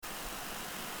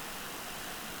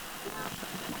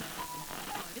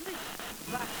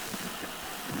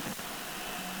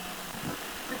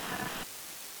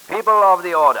People of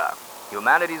the Order,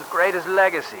 humanity's greatest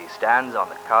legacy stands on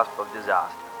the cusp of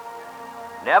disaster.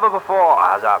 Never before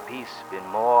has our peace been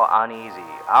more uneasy,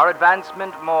 our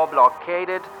advancement more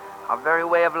blockaded, our very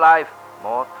way of life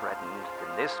more threatened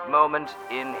than this moment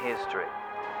in history.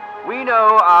 We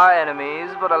know our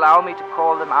enemies, but allow me to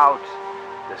call them out.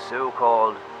 The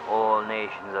so-called All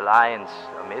Nations Alliance,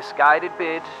 a misguided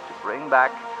bid to bring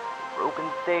back the broken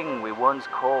thing we once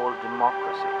called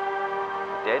democracy.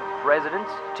 Dead presidents,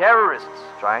 terrorists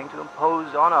trying to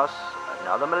impose on us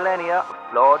another millennia of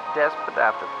flawed despot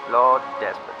after flawed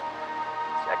despot.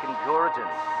 Second Puritans.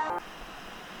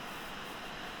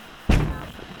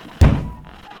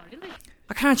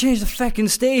 I can't change the fucking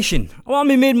station. I want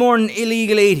me mid-morning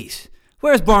illegal 80s.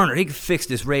 Where's Barnard? He can fix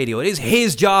this radio. It is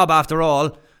his job after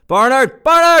all. Barnard!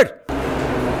 Barnard!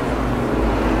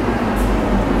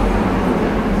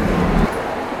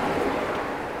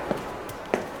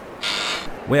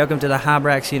 Welcome to the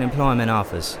Habraxian Employment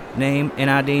Office. Name and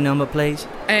ID number, please.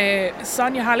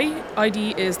 Sonia Halley.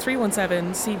 ID is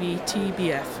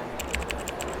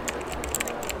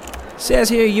 317-CVTBF. Says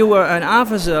here you were an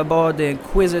officer aboard the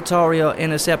Inquisitorial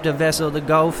Interceptor vessel the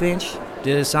Goldfinch.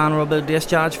 Dishonorable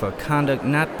discharge for conduct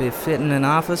not befitting an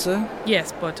officer.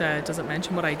 Yes, but does it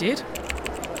mention what I did?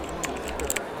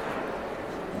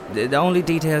 The only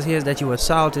details here is that you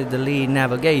assaulted the lead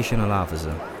navigational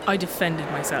officer. I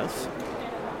defended myself.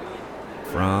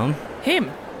 From? Him.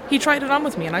 He tried it on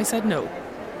with me and I said no.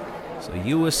 So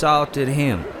you assaulted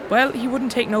him? Well, he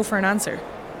wouldn't take no for an answer.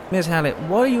 Miss Hallett,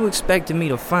 what are you expecting me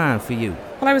to find for you?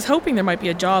 Well, I was hoping there might be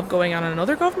a job going on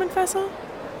another government vessel.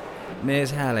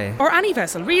 Miss Hallett. Or any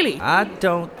vessel, really. I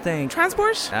don't think...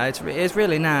 Transport? It's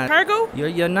really not. Cargo?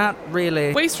 You're not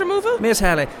really... Waste removal? Miss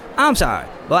Hallett, I'm sorry,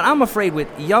 but I'm afraid with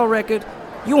your record,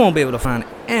 you won't be able to find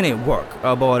any work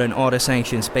aboard an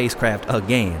order-sanctioned spacecraft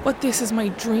again. But this is my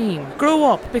dream. Grow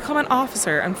up, become an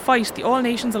officer, and fight the All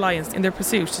Nations Alliance in their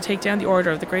pursuit to take down the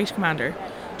order of the Great Commander.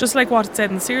 Just like what it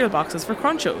said in the cereal boxes for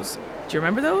Crunchos. Do you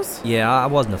remember those? Yeah, I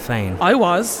wasn't a fan. I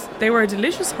was. They were a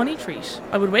delicious honey treat.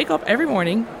 I would wake up every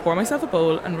morning, pour myself a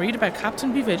bowl, and read about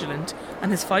Captain Be Vigilant and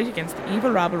his fight against the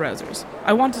evil rabble-rousers.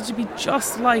 I wanted to be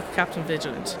just like Captain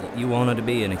Vigilant. You wanted to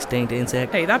be an extinct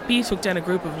insect? Hey, that bee took down a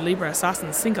group of Libra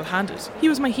assassins single-handed. He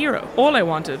was my hero. All I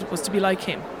wanted was to be like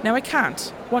him. Now I can't.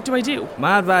 What do I do?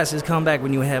 My advice is come back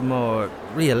when you have more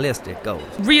realistic goals.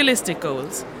 Realistic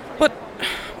goals? But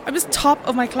I was top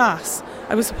of my class.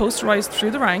 I was supposed to rise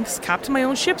through the ranks, captain my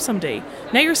own ship someday.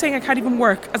 Now you're saying I can't even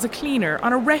work as a cleaner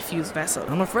on a refuse vessel.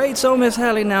 I'm afraid so, Miss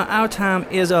Halley. Now our time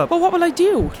is up. But what will I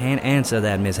do? Can't answer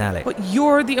that, Miss Halley. But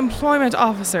you're the employment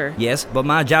officer. Yes, but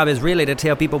my job is really to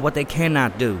tell people what they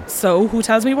cannot do. So who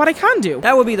tells me what I can do?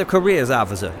 That would be the careers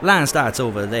officer. Line starts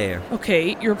over there.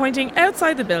 Okay, you're pointing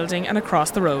outside the building and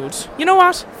across the road. You know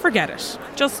what? Forget it.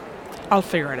 I'll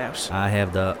figure it out. I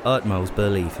have the utmost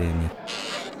belief in you.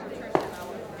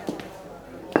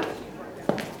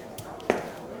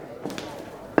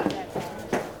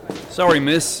 Sorry,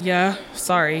 miss. Yeah,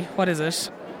 sorry. What is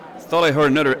it? Thought I heard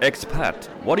another expat.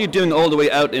 What are you doing all the way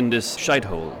out in this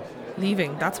shithole?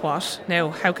 Leaving, that's what. Now,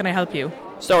 how can I help you?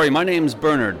 Sorry, my name's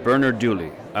Bernard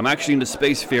Dooley. I'm actually in the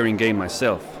spacefaring game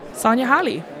myself. Sonia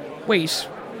Halley. Wait,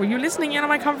 were you listening in on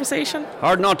my conversation?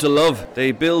 Hard not to love.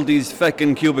 They build these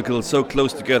feckin' cubicles so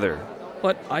close together.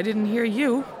 But I didn't hear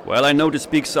you. Well, I know to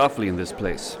speak softly in this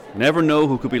place. Never know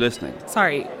who could be listening.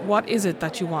 Sorry, what is it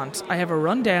that you want? I have a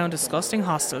run-down, disgusting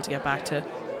hostel to get back to.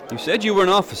 You said you were an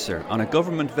officer on a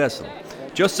government vessel.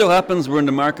 Just so happens we're in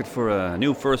the market for a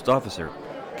new first officer.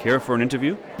 Care for an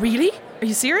interview? Really? Are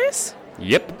you serious?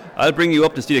 Yep. I'll bring you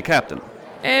up to see the captain.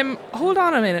 Hold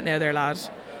on a minute now there, lad.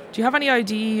 Do you have any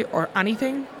ID or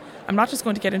anything? I'm not just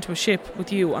going to get into a ship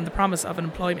with you on the promise of an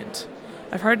employment.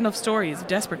 I've heard enough stories of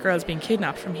desperate girls being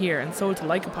kidnapped from here and sold to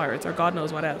Leica pirates or God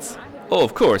knows what else. Oh,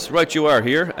 of course. Right you are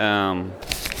here.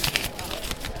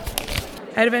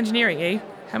 Head of engineering, eh?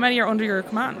 How many are under your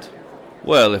command?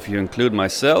 Well, if you include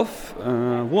myself,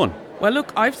 one. Well,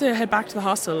 look, I have to head back to the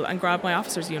hostel and grab my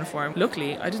officer's uniform.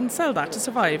 Luckily, I didn't sell that to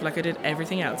survive like I did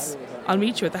everything else. I'll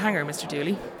meet you at the hangar, Mr.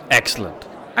 Dooley. Excellent.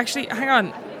 Actually, hang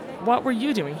on. What were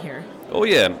you doing here? Oh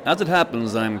yeah, as it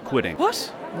happens, I'm quitting.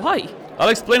 What? Why? I'll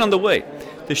explain on the way.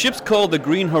 The ship's called the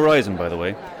Green Horizon, by the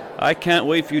way. I can't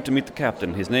wait for you to meet the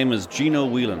captain. His name is Gino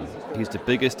Whelan. He's the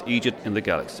biggest Egypt in the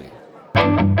galaxy.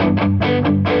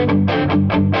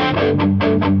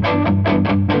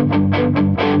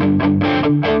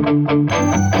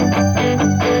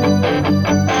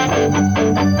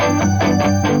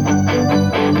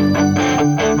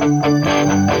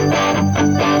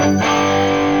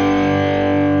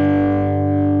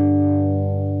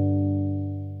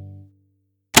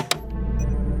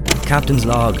 Captain's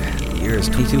log. The year is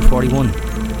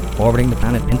 2241. Orbiting the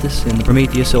planet Pintus in the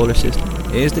Prometheus solar system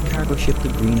is the cargo ship the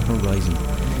Green Horizon.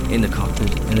 In the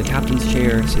cockpit, in the captain's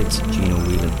chair, sits Gino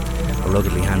Whelan, a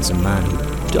ruggedly handsome man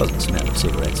who doesn't smell of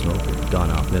cigarette smoke or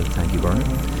gone-off milk, thank you, Bernard.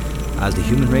 As the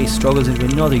human race struggles into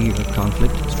another year of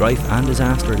conflict, strife and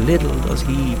disaster, little does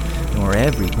he, nor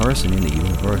every person in the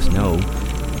universe know,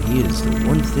 he is the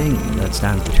one thing that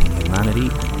stands between humanity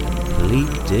and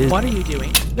complete What are you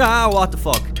doing? what the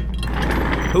fuck?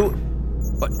 Who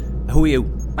are you?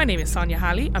 My name is Sonia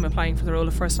Halley. I'm applying for the role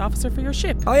of first officer for your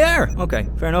ship. Oh, yeah, okay,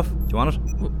 fair enough. Do you want it?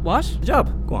 What? The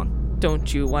job, go on.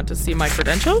 Don't you want to see my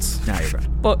credentials? Nah, you're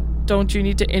grand. But don't you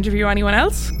need to interview anyone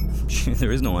else?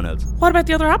 There is no one else. What about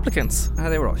the other applicants?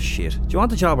 They were all shit. Do you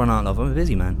want the job or not, love? I'm a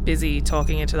busy man. Busy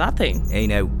talking into that thing. Hey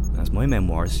now, that's my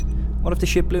memoirs. What if the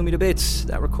ship blew me to bits?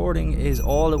 That recording is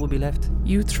all that would be left.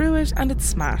 You threw it and it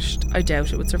smashed. I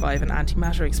doubt it would survive an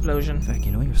antimatter explosion. Fuck,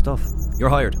 you know your stuff. You're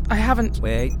hired. I haven't.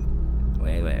 Wait.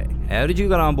 How did you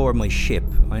get on board my ship?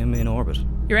 I am in orbit.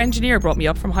 Your engineer brought me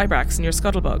up from Hybrax in your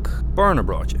scuttlebug. Burner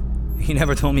brought you. He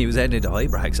never told me he was heading into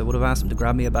Hybrax. I would have asked him to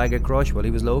grab me a bag of crush while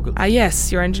he was local. Ah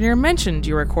yes, your engineer mentioned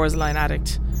you were a Corsaline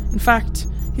addict. In fact,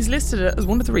 he's listed it as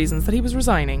one of the reasons that he was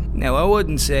resigning. Now, I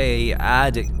wouldn't say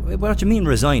addict. What do you mean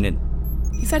resigning?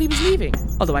 He said he was leaving,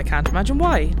 although I can't imagine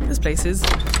why. This place is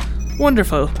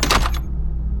wonderful.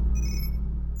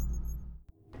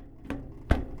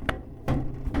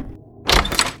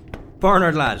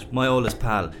 Bernard lad, my oldest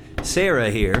pal. Sarah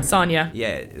here. Sonia.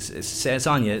 Yeah,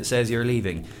 Sonia says you're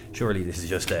leaving. Surely this is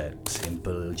just a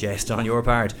simple jest on your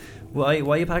part. Why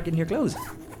are you packing your clothes?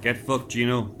 Get fucked,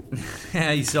 Gino.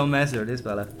 He's so messer, this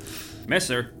fella.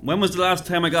 Messer? When was the last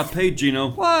time I got paid,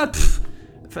 Gino? What?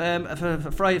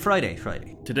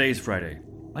 Friday. Today's Friday.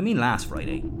 I mean last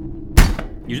Friday.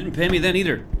 You didn't pay me then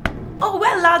either. Oh,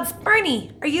 well, lads,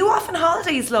 Bernie, are you off on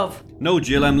holidays, love? No,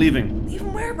 Jill, I'm leaving.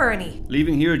 Leaving where, Bernie?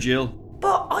 Leaving here, Jill.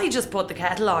 But I just put the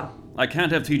kettle on. I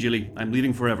can't have tea, Jilly. I'm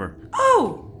leaving forever.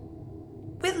 Oh!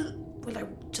 Will I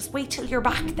just wait till you're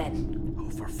back then? Oh,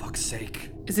 for fuck's sake.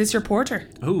 Is this your porter?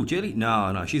 Who, Jilly?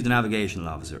 No, she's the navigational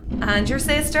officer. And your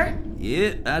sister?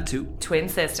 Yeah, that too. Twin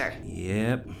sister.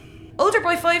 Yep. Older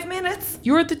by 5 minutes.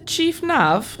 You're the chief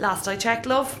nav? Last I checked,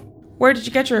 love. Where did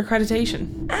you get your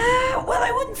accreditation? Well,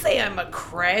 I wouldn't say I'm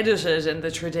accredited in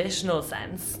the traditional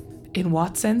sense. In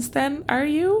what sense then are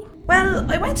you?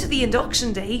 Well, I went to the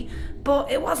induction day,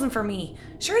 but it wasn't for me.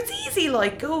 Sure, it's easy,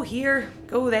 like, go here,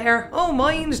 go there. Oh,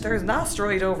 mind, there's an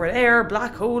asteroid over there,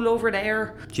 black hole over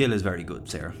there. Jill is very good,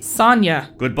 Sarah. Sonia.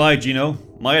 Goodbye, Gino.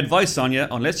 My advice, Sonia,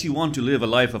 unless you want to live a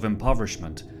life of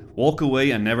impoverishment, walk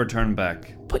away and never turn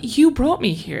back. But you brought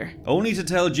me here. Only to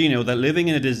tell Gino that living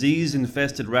in a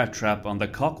disease-infested rat trap on the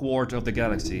cockwart of the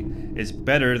galaxy is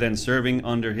better than serving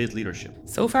under his leadership.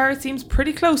 So far it seems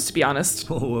pretty close, to be honest.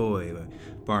 Wait.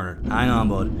 Bernard, hang on,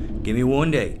 bud. Give me one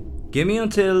day. Give me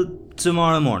until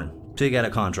tomorrow morning to get a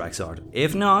contract sorted.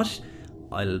 If not,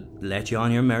 I'll let you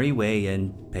on your merry way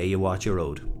and pay you what you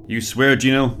owed. You swear,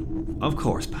 Gino? Of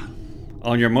course, pal.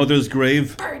 On your mother's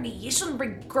grave? Bernie, you shouldn't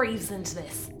bring graves into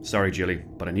this. Sorry, Jilly,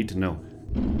 but I need to know.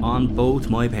 On both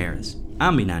my parents.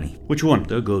 And me nanny. Which one?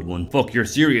 The good one. Fuck, you're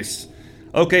serious.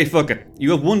 Okay, fuck it.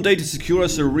 You have one day to secure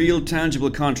us a real,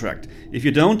 tangible contract. If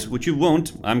you don't, which you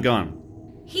won't, I'm gone.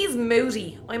 He's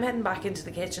moody. I'm heading back into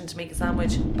the kitchen to make a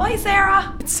sandwich. Bye,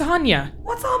 Sarah. It's Sonia.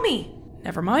 What's on me?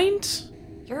 Never mind.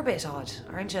 You're a bit odd,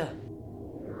 aren't you?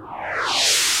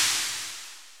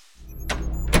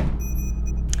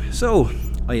 So,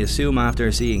 I assume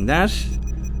after seeing that,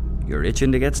 you're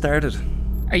itching to get started.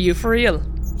 Are you for real?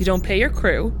 You don't pay your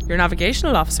crew, your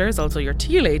navigational officer is also your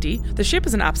tea lady, the ship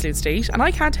is in absolute state, and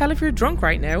I can't tell if you're drunk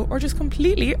right now or just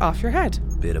completely off your head.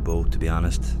 Bit of both, to be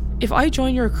honest. If I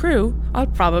join your crew, I'll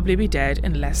probably be dead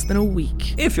in less than a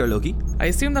week. If you're lucky. I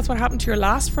assume that's what happened to your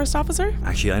last first officer?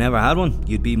 Actually, I never had one.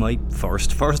 You'd be my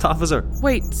first officer.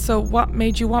 Wait, so what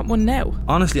made you want one now?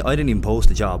 Honestly, I didn't even post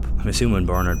the job. I'm assuming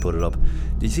Bernard put it up.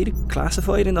 Did you see the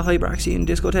classified in the Hybraxian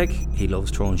discotheque? He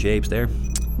loves throwing shapes there.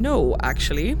 No,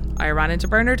 actually. I ran into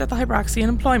Bernard at the Hybraxian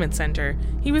Employment Centre.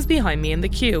 He was behind me in the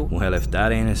queue. Well, if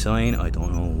that ain't a sign, I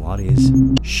don't know what is.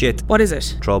 Shit. What is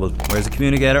it? Trouble. Where's the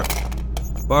communicator?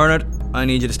 Bernard, I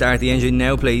need you to start the engine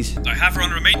now, please. I have her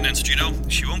under maintenance, Gino.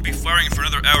 She won't be firing for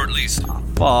another hour at least. Oh,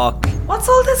 fuck. What's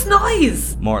all this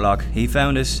noise? Mortlock, he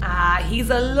found us. He's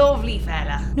a lovely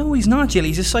fella. No, he's not, Jilly.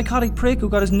 He's a psychotic prick who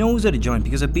got his nose out of joint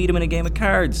because I beat him in a game of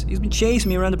cards. He's been chasing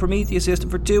me around the Prometheus system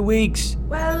for 2 weeks.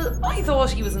 Well, I thought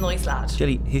he was a nice lad.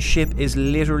 Jilly, his ship is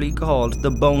literally called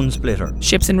the Bone Splitter.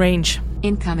 Ship's in range.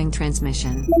 Incoming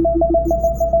transmission.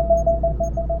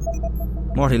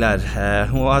 Morty lad,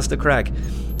 what's the crack?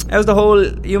 How's the whole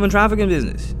human trafficking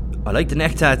business? I like the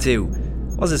neck tattoo.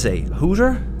 What's it say?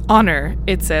 Hooter? Honor.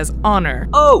 It says honor.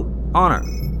 Oh, honor.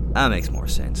 That makes more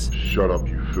sense. Shut up,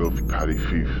 you filthy paddy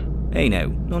thief. Hey now,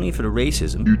 no need for the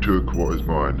racism. You took what is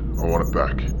mine. I want it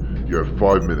back. You have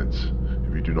 5 minutes.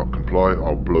 If you do not comply,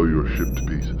 I'll blow your ship to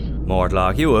pieces.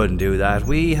 Mortlock, you wouldn't do that.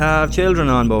 We have children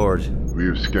on board. We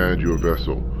have scanned your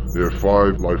vessel. There are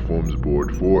 5 life forms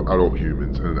aboard, 4 adult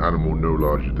humans and an animal no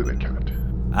larger than a cat.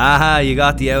 Aha, you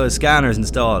got the OS scanners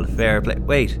installed. Fair play.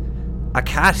 Wait, a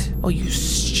cat? Oh, you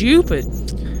stupid.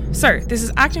 Sir, this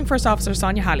is Acting First Officer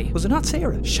Sonia Halley. Was it not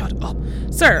Sarah? Shut up.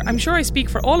 Sir, I'm sure I speak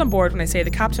for all on board when I say the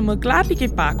captain will gladly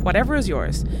give back whatever is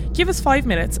yours. Give us 5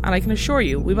 minutes and I can assure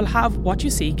you we will have what you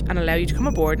seek and allow you to come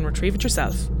aboard and retrieve it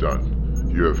yourself. Done.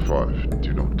 You have 5.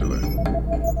 Do not delay.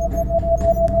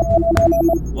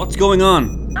 What's going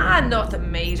on?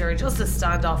 Nothing major. Just a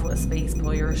standoff with a space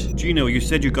pirate. Gino, you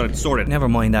said you got it sorted. Never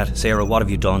mind that. Sarah, what have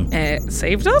you done?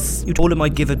 Saved us? You told him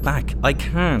I'd give it back. I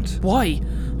can't. Why?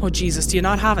 Oh, Jesus, do you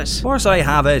not have it? Of course I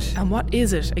have it. And what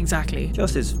is it exactly?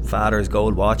 Just his father's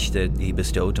gold watch that he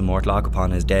bestowed to Mortlock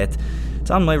upon his death.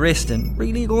 It's on my wrist and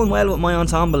really going well with my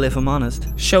ensemble, if I'm honest.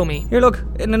 Show me. Here, look,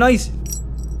 isn't it nice?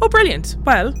 Oh, brilliant.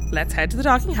 Well, let's head to the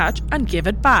docking hatch and give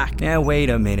it back. Now, wait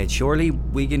a minute. Surely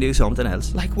we can do something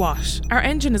else. Like what? Our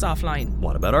engine is offline.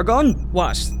 What about our gun?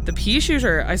 What? The pea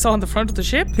shooter I saw on the front of the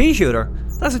ship? Pea shooter?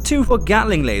 That's a 2-foot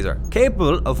Gatling laser,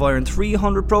 capable of firing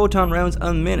 300 proton rounds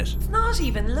a minute. It's not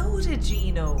even loaded,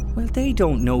 Gino. Well, they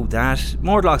don't know that.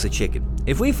 Mortlock's a chicken.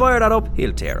 If we fire that up,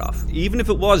 he'll tear off. Even if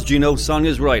it was, Gino,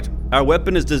 Sonia's right. Our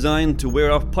weapon is designed to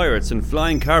wear off pirates and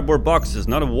flying cardboard boxes,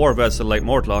 not a war vessel like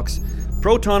Mortlock's.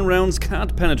 Proton rounds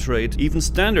can't penetrate even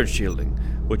standard shielding,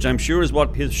 which I'm sure is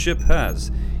what his ship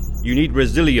has. You need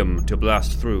Resilium to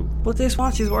blast through. But this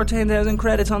watch is worth 10,000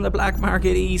 credits on the black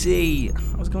market easy.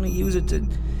 I was going to use it to...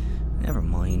 Never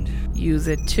mind. Use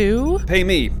it too? Pay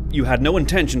me. You had no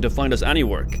intention to find us any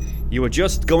work. You were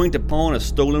just going to pawn a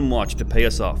stolen watch to pay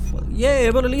us off. Well,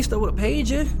 yeah, but at least I would have paid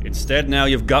you. Instead, now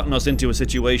you've gotten us into a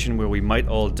situation where we might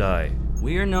all die.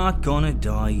 We're not gonna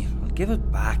die. I'll give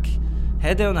it back.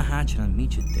 Head down the hatch and I'll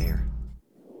meet you there.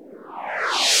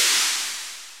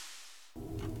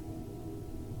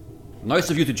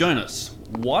 Nice of you to join us.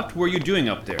 What were you doing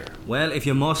up there? Well, if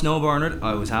you must know, Bernard,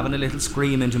 I was having a little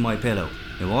scream into my pillow.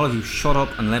 Now all of you shut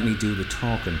up and let me do the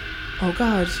talking. Oh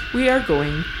God, we are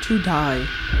going to die.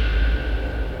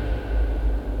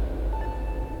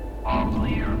 All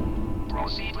clear.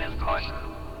 Proceed with caution.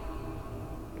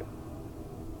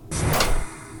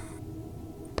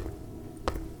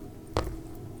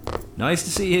 Nice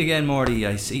to see you again, Morty.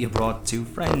 I see you brought 2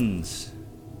 friends.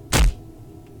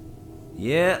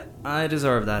 Yeah, I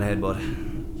deserve that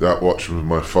headbutt. That watch was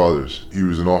my father's. He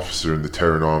was an officer in the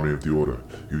Terran Army of the Order.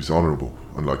 He was honourable,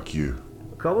 unlike you.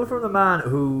 Coming from the man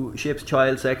who ships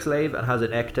child sex slave and has a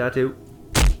neck tattoo.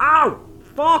 Ow!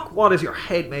 Fuck! What is your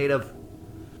head made of?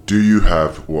 Do you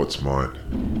have what's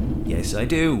mine? Yes, I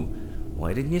do.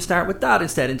 Why didn't you start with that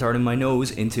instead of turning my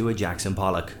nose into a Jackson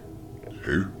Pollock?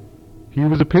 Who? He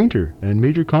was a painter and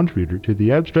major contributor to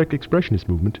the abstract expressionist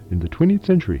movement in the 20th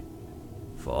century.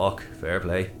 Fuck, fair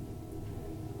play.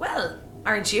 Well,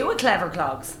 aren't you a clever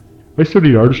clogs? I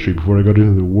studied artistry before I got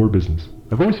into the war business.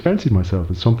 I've always fancied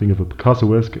myself as something of a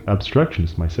Picasso-esque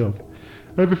abstractionist myself.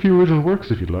 I have a few original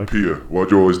works if you'd like. Pia,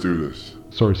 why'd you always do this?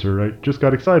 Sorry sir, I just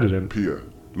got excited and... Pia,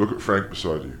 look at Frank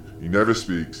beside you. He never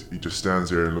speaks, he just stands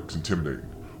there and looks intimidating.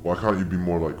 Why can't you be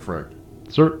more like Frank?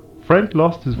 Sir, Frank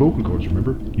lost his vocal cords,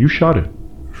 remember? You shot it.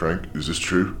 Frank, is this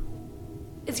true?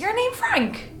 Is your name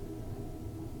Frank?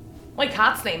 My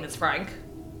cat's name is Frank.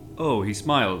 Oh, he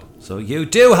smiled. So you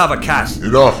do have a cat!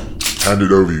 Enough! Hand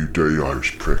it over, you dirty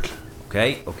Irish prick.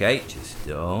 Okay, just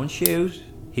don't shoot.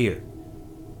 Here.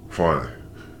 Finally.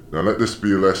 Now let this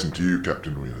be a lesson to you,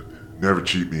 Captain Whelan. Never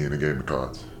cheat me in a game of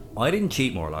cards. I didn't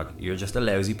cheat, Morlock. You're just a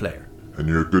lousy player. And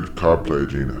you're a good card player,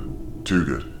 Gina. Too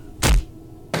good.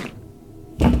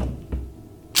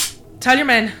 Tell your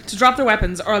men to drop their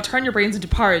weapons or I'll turn your brains into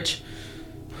porridge.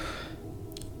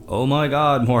 Oh my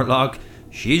God, Mortlock.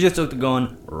 She just took the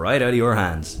gun right out of your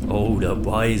hands. Oh, the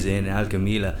boys in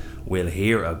Alchemila will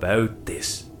hear about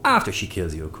this. After she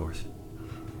kills you, of course.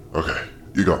 Okay,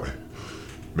 you got me.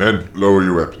 Men, lower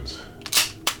your weapons.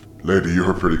 Lady, you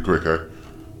were pretty quick, eh?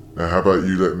 Now how about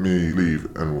you let me leave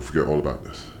and we'll forget all about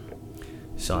this.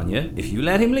 Sonia, if you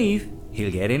let him leave,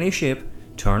 he'll get in his ship,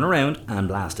 turn around and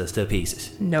blast us to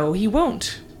pieces. No, he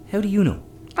won't. How do you know?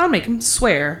 I'll make him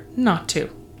swear not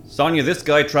to. Sonia, this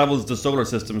guy travels the solar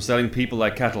system selling people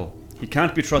like cattle. He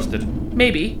can't be trusted.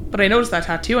 Maybe, but I noticed that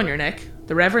tattoo on your neck.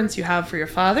 The reverence you have for your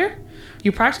father.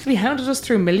 You practically hounded us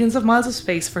through millions of miles of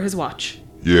space for his watch.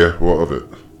 Yeah, what of it?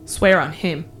 Swear on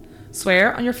him.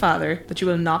 Swear on your father that you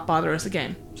will not bother us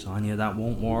again. Sonia, that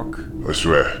won't work. I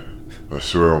swear. I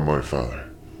swear on my father.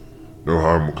 No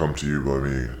harm will come to you by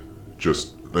me.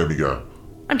 Just let me go.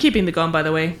 I'm keeping the gun, by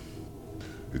the way.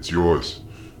 It's yours.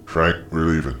 Frank, we're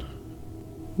leaving.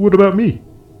 What about me?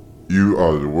 You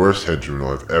are the worst henchman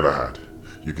I've ever had.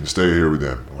 You can stay here with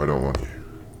them. I don't want you.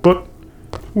 But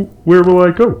where will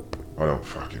I go? I don't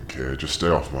fucking care. Just stay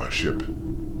off my ship.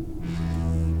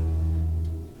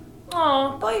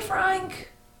 Oh, bye,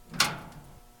 Frank.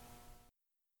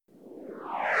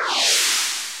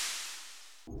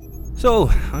 So,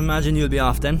 I imagine you'll be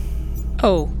off then.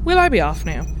 Oh, will I be off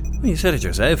now? Well, you said it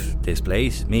yourself. This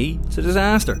place, me, it's a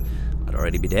disaster. I'd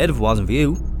already be dead if it wasn't for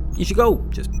you. You should go.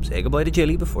 Just say goodbye to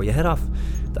Jilly before you head off.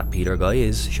 That Peter guy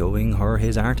is showing her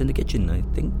his art in the kitchen, I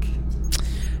think.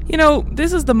 You know,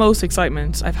 this is the most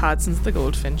excitement I've had since the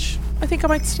Goldfinch. I think I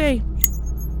might stay.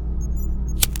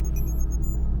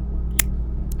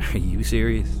 Are you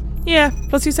serious? Yeah,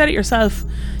 plus you said it yourself.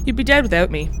 You'd be dead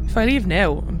without me. If I leave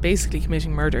now, I'm basically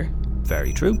committing murder.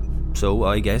 Very true. So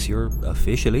I guess you're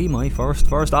officially my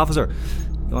first officer.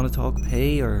 You want to talk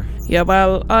pay or...? Yeah,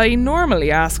 well, I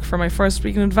normally ask for my first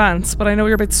week in advance, but I know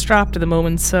you're a bit strapped at the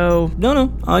moment, so...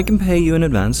 No, I can pay you in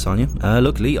advance, Sonia.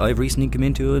 Luckily, I've recently come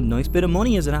into a nice bit of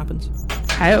money as it happens.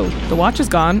 How? The watch is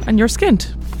gone and you're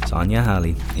skint. Sonia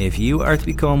Halley, if you are to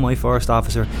become my first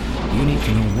officer, you need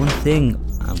to know one thing,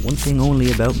 and one thing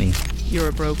only about me. You're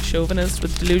a broke chauvinist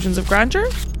with delusions of grandeur?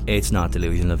 It's not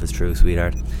delusional if it's true,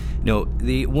 sweetheart. No,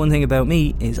 the one thing about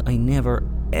me is I never,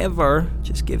 ever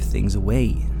just give things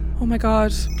away. Oh my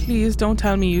god, please don't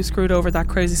tell me you screwed over that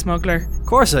crazy smuggler. Of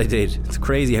course I did. It's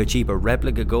crazy how cheap a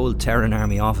replica gold Terran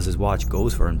Army officer's watch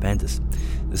goes for in Pentas.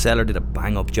 The seller did a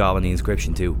bang-up job on the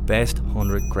inscription too. Best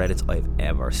 100 credits I've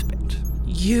ever spent.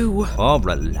 You... Oh,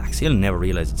 relax. He'll never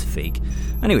realise it's fake.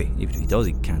 Anyway, even if he does,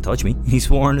 he can't touch me. He's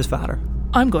sworn his father.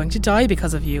 I'm going to die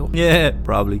because of you. Yeah,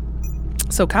 probably.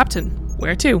 So, Captain,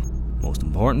 where to? Most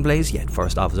important place yet,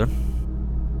 first officer.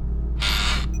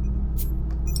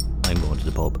 I'm going to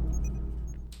the pub.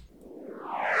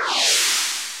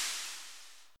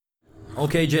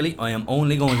 Okay, Jilly, I am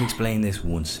only going to explain this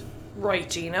once. Right,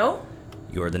 Gino.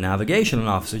 You're the navigational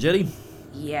officer, Jilly.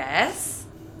 Yes.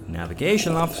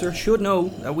 Navigational officer should know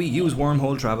that we use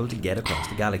wormhole travel to get across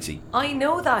the galaxy. I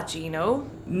know that, Gino.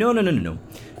 No.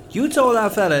 You told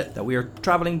that fella that we are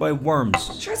travelling by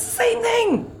worms. Sure, it's the same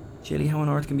thing. Jilly, how on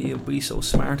earth can you be so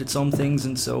smart at some things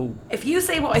and so... If you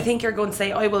say what I think you're going to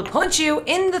say, I will punch you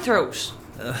in the throat.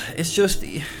 It's just,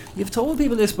 you've told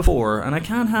people this before, and I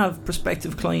can't have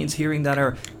prospective clients hearing that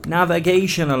our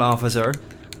navigational officer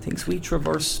thinks we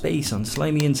traverse space on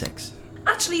slimy insects.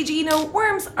 Actually, Gino,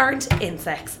 worms aren't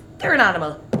insects. They're an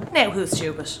animal. Now who's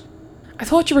stupid? I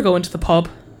thought you were going to the pub.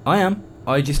 I am.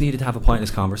 I just needed to have a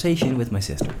pointless conversation with my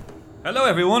sister. Hello,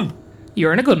 everyone.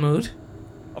 You're in a good mood.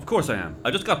 Of course I am. I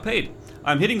just got paid.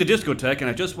 I'm hitting the discotheque and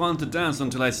I just wanted to dance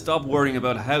until I stop worrying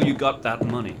about how you got that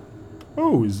money.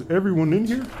 Oh, is everyone in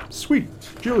here? Sweet.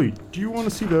 Jilly, do you want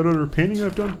to see that other painting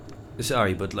I've done?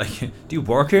 Sorry, but do you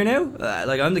work here now?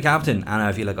 I'm the captain, and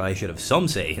I feel like I should have some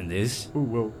say in this. Oh,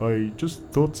 well, I just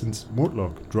thought since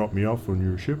Mortlock dropped me off on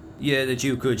your ship. Yeah, that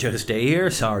you could just stay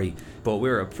here, sorry. But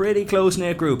we're a pretty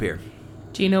close-knit group here.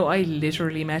 Gino, I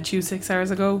literally met you 6 hours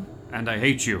ago. And I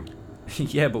hate you.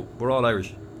 Yeah, but we're all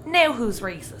Irish. Now who's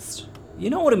racist? You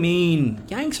know what I mean.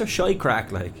 Yanks are shy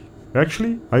crack, like.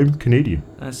 Actually, I'm Canadian.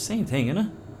 That's the same thing, isn't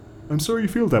it? I'm sorry you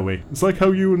feel that way. It's like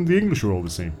how you and the English are all the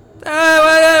same. Hey,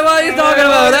 what are you talking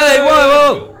about? Hey,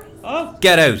 whoa! Huh?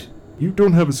 Get out. You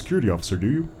don't have a security officer, do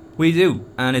you? We do,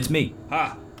 and it's me.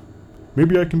 Ha!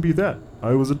 Maybe I can be that.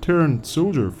 I was a Terran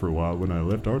soldier for a while when I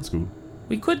left art school.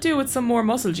 We could do with some more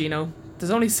muscle, Gino.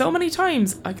 There's only so many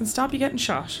times I can stop you getting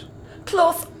shot.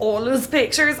 Plus, all his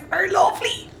pictures are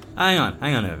lovely. Hang on,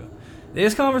 Eva.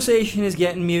 This conversation is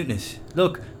getting mutinous.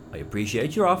 Look, I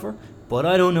appreciate your offer, but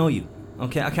I don't know you.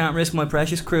 Okay, I can't risk my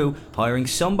precious crew hiring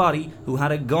somebody who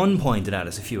had a gun pointed at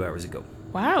us a few hours ago.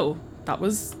 Wow, that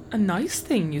was a nice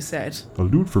thing you said. I'll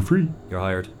do it for free. You're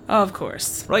hired. Of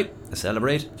course. Right, to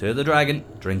celebrate, to the dragon.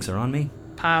 Drinks are on me.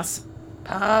 Pass.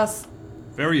 Pass.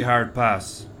 Very hard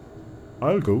pass.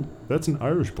 I'll go. That's an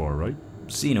Irish bar, right?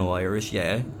 See no Irish,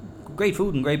 yeah. Great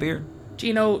food and great beer.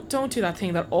 Gino, don't do that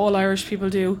thing that all Irish people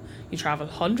do. You travel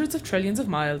hundreds of trillions of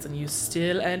miles and you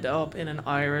still end up in an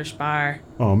Irish bar.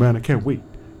 Oh man, I can't wait.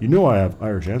 You know I have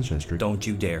Irish ancestry. Don't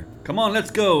you dare. Come on,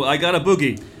 let's go. I got a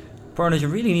boogie. Partners, you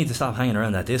really need to stop hanging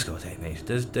around that discotheque, mate.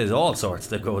 There's all sorts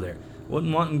that go there.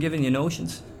 Wouldn't want them giving you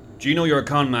notions. Gino, you're a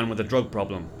con man with a drug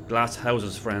problem. Glass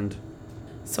houses, friend.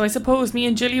 So I suppose me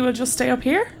and Jilly will just stay up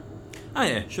here? Ah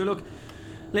yeah, sure, look.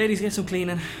 Ladies, get some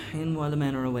cleaning in while the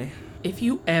men are away. If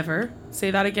you ever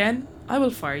say that again, I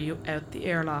will fire you out the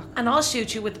airlock. And I'll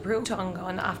shoot you with the proton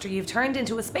gun after you've turned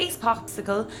into a space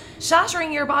popsicle,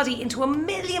 shattering your body into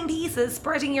 1,000,000 pieces,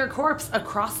 spreading your corpse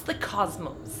across the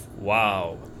cosmos.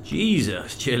 Wow.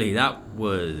 Jesus, Jilly, that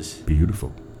was...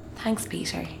 Beautiful. Thanks,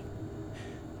 Peter.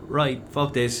 Right,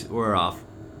 fuck this, we're off.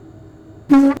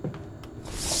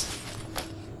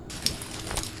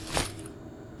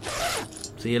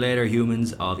 See you later,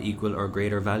 humans of equal or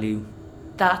greater value.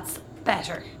 That's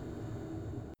better.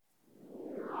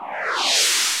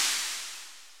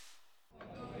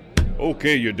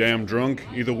 Okay, you damn drunk.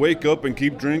 Either wake up and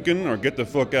keep drinking or get the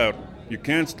fuck out. You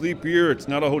can't sleep here, it's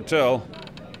not a hotel.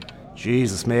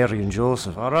 Jesus, Mary and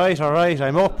Joseph. All right,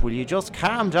 I'm up. Will you just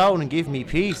calm down and give me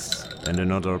peace? And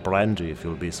another brandy, if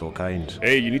you'll be so kind.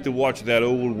 Hey, you need to watch that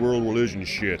old world religion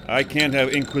shit. I can't have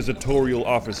inquisitorial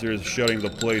officers shutting the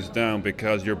place down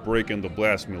because you're breaking the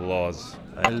blasphemy laws.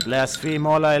 I'll blaspheme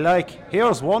all I like.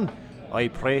 Here's one. I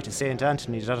pray to St.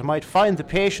 Anthony that I might find the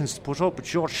patience to put up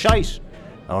with your shite.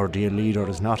 Our dear leader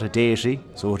is not a deity,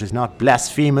 so it is not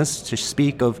blasphemous to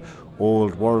speak of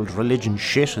old world religion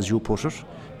shit, as you put it.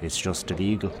 It's just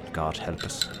illegal, God help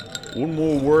us. One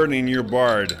more word in your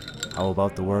bard. How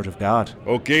about the word of God?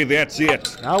 Okay, that's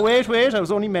it. Now wait, I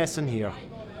was only messing here.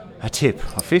 A tip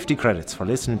of 50 credits for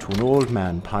listening to an old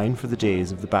man pine for the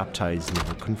days of the baptized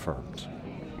never confirmed.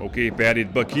 Okay,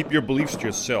 Batted, but keep your beliefs to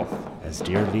yourself. As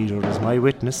dear leader is my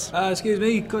witness. Excuse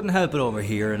me, couldn't help it over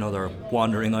here, another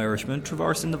wandering Irishman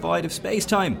traversing the void of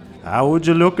space-time. How would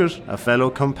you look at a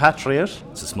fellow compatriot?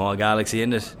 It's a small galaxy,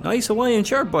 isn't it? Nice Hawaiian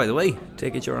shirt, by the way.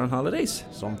 Take it you're on holidays.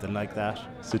 Something like that.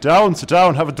 Sit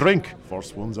down, have a drink.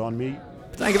 First one's on me.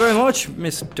 Thank you very much,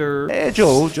 Mr... Hey,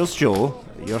 Joe, just Joe.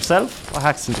 Yourself? What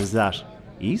accent is that?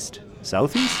 East?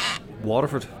 Southeast?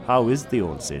 Waterford. How is the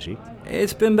old city?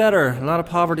 It's been better. A lot of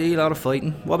poverty, a lot of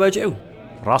fighting. What about you?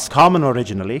 Roscommon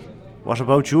originally. What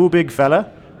about you, big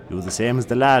fella? You the same as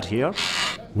the lad here?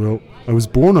 Well, I was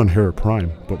born on Hare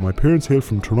Prime, but my parents hail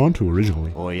from Toronto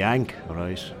originally. Oh, Yank,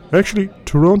 right. Actually,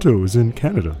 Toronto is in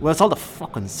Canada. Well, it's all the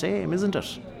fucking same, isn't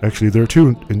it? Actually, they're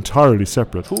two entirely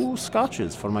separate. 2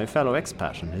 scotches for my fellow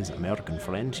expat and his American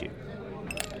friend here.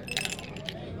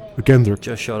 Again, they're...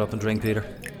 Just shut up and drink, Peter.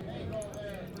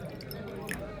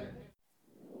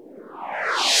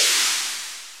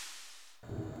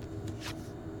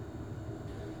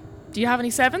 Do you have any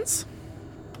 7s?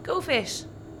 Go fish.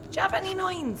 Do you have any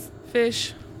 9s?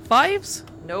 Fish. 5s?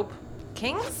 Nope.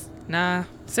 Kings? Nah.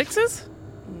 6s?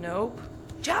 Nope.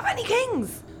 Do you have any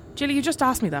kings? Jilly, you just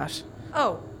asked me that.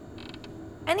 Oh.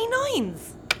 Any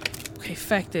 9s? Okay,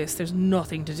 feck this. There's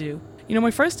nothing to do. You know,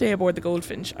 my first day aboard the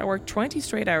Goldfinch, I worked 20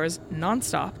 straight hours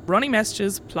non-stop, running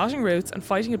messages, plotting routes, and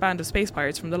fighting a band of space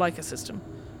pirates from the Leica system.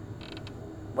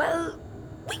 Well,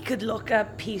 we could look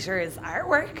at Peter's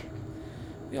artwork.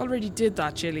 We already did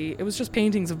that, Jilly. It was just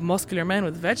paintings of muscular men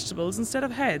with vegetables instead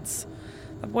of heads.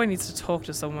 That boy needs to talk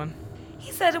to someone.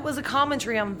 He said it was a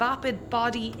commentary on vapid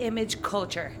body image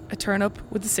culture. A turn-up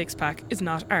with a six-pack is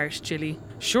not art, Jilly.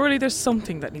 Surely there's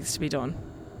something that needs to be done.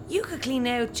 You could clean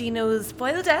out Gino's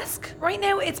file desk. Right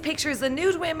now it's pictures of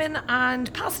nude women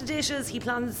and pasta dishes he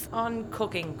plans on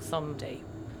cooking someday.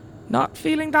 Not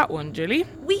feeling that one, Jilly?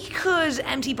 We could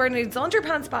empty Bernard's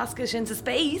underpants basket into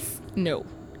space. No.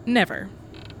 Never.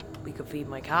 We could feed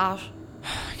my cat.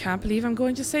 I can't believe I'm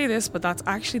going to say this, but that's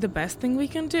actually the best thing we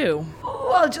can do.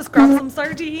 Oh, I'll just grab some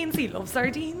sardines. He loves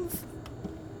sardines.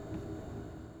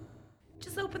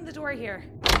 Just open the door here.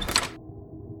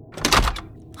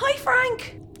 Hi,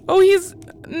 Frank. Oh, he's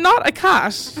not a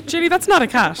cat. Jilly, that's not a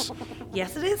cat.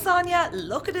 Yes, it is, Sonia.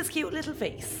 Look at his cute little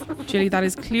face. Jilly, that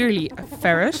is clearly a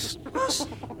ferret. What?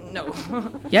 No.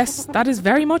 Yes, that is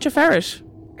very much a ferret.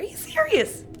 Are you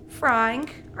serious?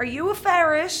 Frank, are you a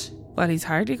ferret? Well, he's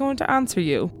hardly going to answer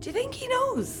you. Do you think he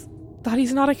knows? That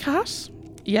he's not a cat?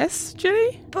 Yes,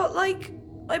 Jilly? But, like,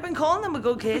 I've been calling him a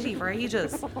good kitty for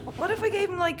ages. What if I gave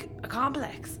him, like, a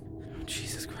complex? Oh,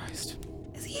 Jesus Christ.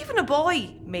 Is he even a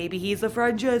boy? Maybe he's a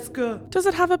Francesca. Does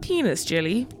it have a penis,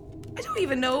 Jilly? I don't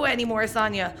even know anymore,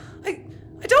 Sonia. I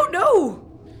don't know.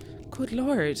 Good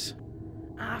Lord.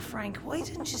 Ah, Frank, why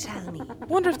didn't you tell me?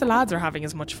 Wonder if the lads are having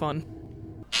as much fun.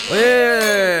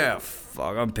 Yeah,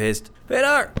 fuck, I'm pissed.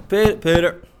 Peter.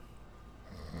 There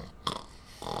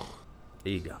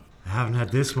you go. I haven't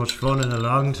had this much fun in a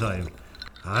long time.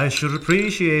 I should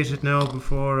appreciate it now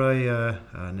before I,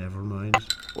 never mind.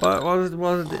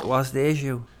 What's the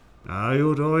issue?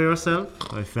 You know yourself.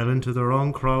 I fell into the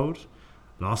wrong crowd.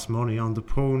 Lost money on the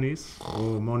ponies.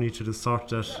 Oh, money to the sort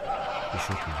that you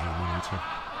shouldn't have money to.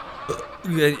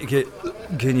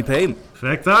 Can you pay him?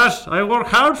 Fact that, I work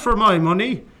hard for my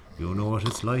money. You know what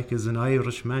it's like as an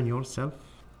Irishman yourself.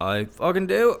 I fucking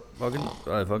do.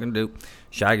 I fucking do.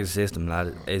 Shaggy's system,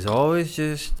 lad. It's always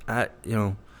just, you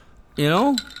know. You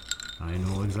know? I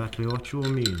know exactly what you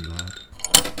mean, lad.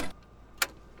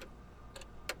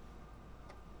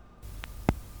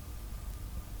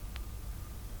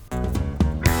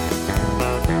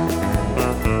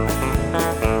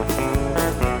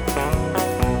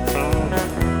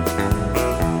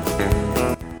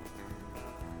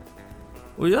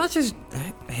 Will you not just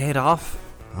head off?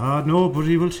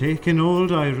 Nobody will take an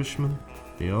old Irishman.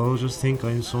 They all just think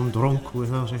I'm some drunk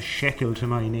without a shekel to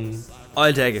my name.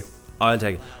 I'll take it. I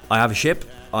have a ship.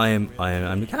 I'm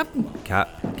the captain.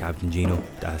 Captain Gino.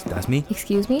 That's me.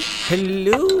 Excuse me?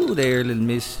 Hello there, little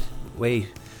miss. Wait.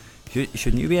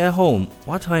 Shouldn't you be at home?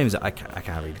 What time is it? I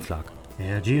can't read the clock.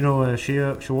 Yeah, Gino, she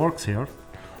works here.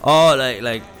 Oh,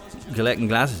 like collecting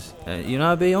glasses. You're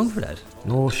not a bit young for that.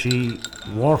 No, she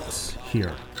works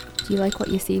here. Do you like what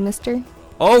you see, mister?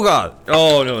 Oh God!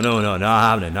 Oh no! Not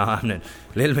happening.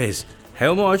 Little miss,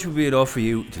 how much would be enough for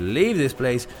you to leave this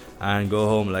place and go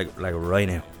home like right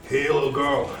now? Hey, little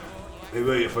girl.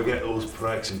 Maybe you forget those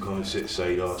pricks and come and sit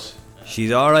beside us.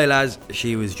 She's alright, lads.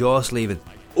 She was just leaving.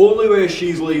 Only way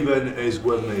she's leaving is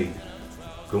with me.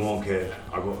 Come on, kid.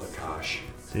 I got the cash.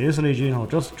 Seriously, Gino,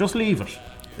 just leave it.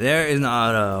 There is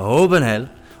not a hope in hell.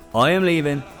 I am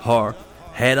leaving her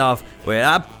head off with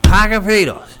a pack of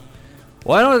peanuts.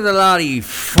 Why don't the lot of you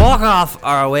fuck off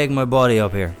or wake my body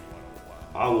up here?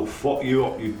 I will fuck you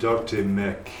up, you dirty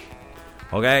Mick.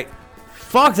 Okay,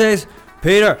 fuck this,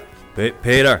 Peter.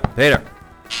 Peter.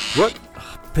 What?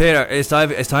 Peter, it's time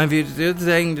for you to do the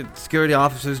thing that security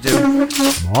officers do.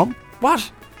 Mom?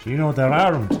 What? Gino, they're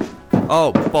armed.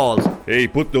 Oh, balls. Hey,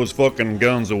 put those fucking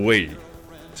guns away.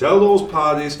 Tell those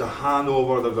paddies to hand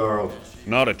over the girl.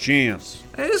 Not a chance.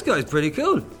 Hey, this guy's pretty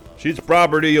cool. She's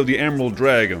property of the Emerald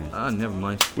Dragon. Ah, never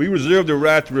mind. We reserve the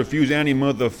right to refuse any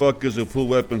motherfuckers who pull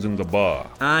weapons in the bar.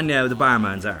 And now the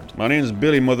barman's armed. My name's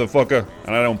Billy, motherfucker,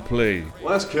 and I don't play.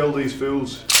 Let's kill these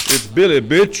fools. It's Billy,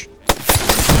 bitch.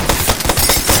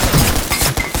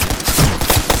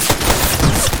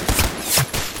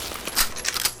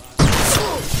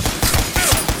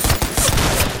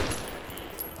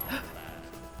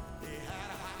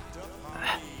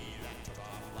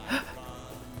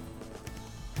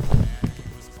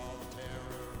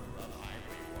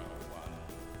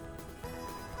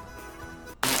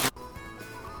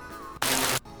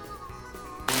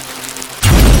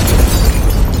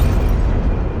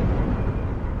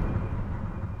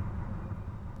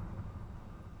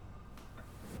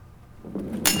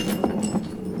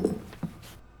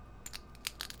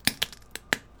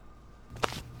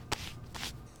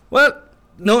 Well,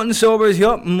 nothing sobers you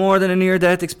up more than a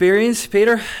near-death experience.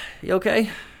 Peter, you okay?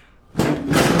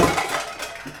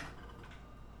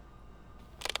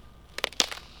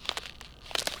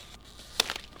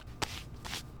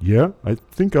 Yeah, I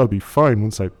think I'll be fine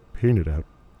once I paint it out.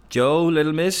 Joe,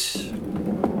 little miss.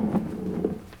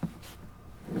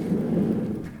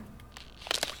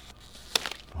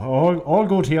 All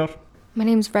good here. My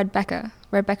name's Rebecca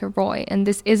Roy, and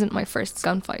this isn't my first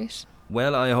gunfight.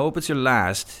 Well, I hope it's your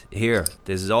last. Here,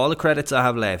 this is all the credits I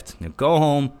have left. Now go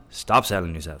home, stop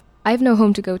selling yourself. I have no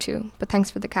home to go to, but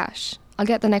thanks for the cash. I'll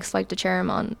get the next flight to Chatham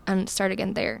on and start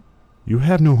again there. You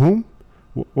have no home?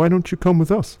 Why don't you come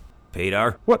with us?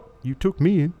 Peter. What? You took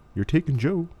me in. You're taking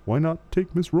Joe. Why not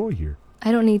take Miss Roy here?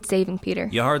 I don't need saving, Peter.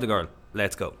 You heard the girl.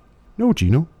 Let's go. No,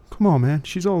 Gino. Come on, man.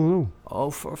 She's all alone. Oh,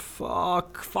 for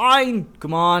fuck. Fine.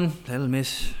 Come on, little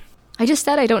miss. I just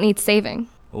said I don't need saving.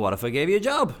 Well, what if I gave you a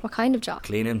job? What kind of job?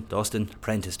 Cleaning, dusting,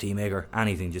 apprentice, tea maker,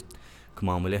 anything. Just come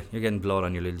on, will you? You're getting blood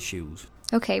on your little shoes.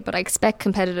 Okay, but I expect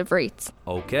competitive rates.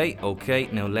 Okay.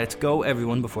 Now let's go,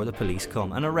 everyone, before the police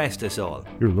come and arrest us all.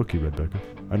 You're lucky, Rebecca.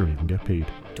 I don't even get paid.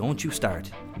 Don't you start.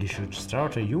 You should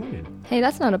start a union. Hey,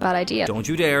 that's not a bad idea. Don't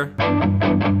you dare.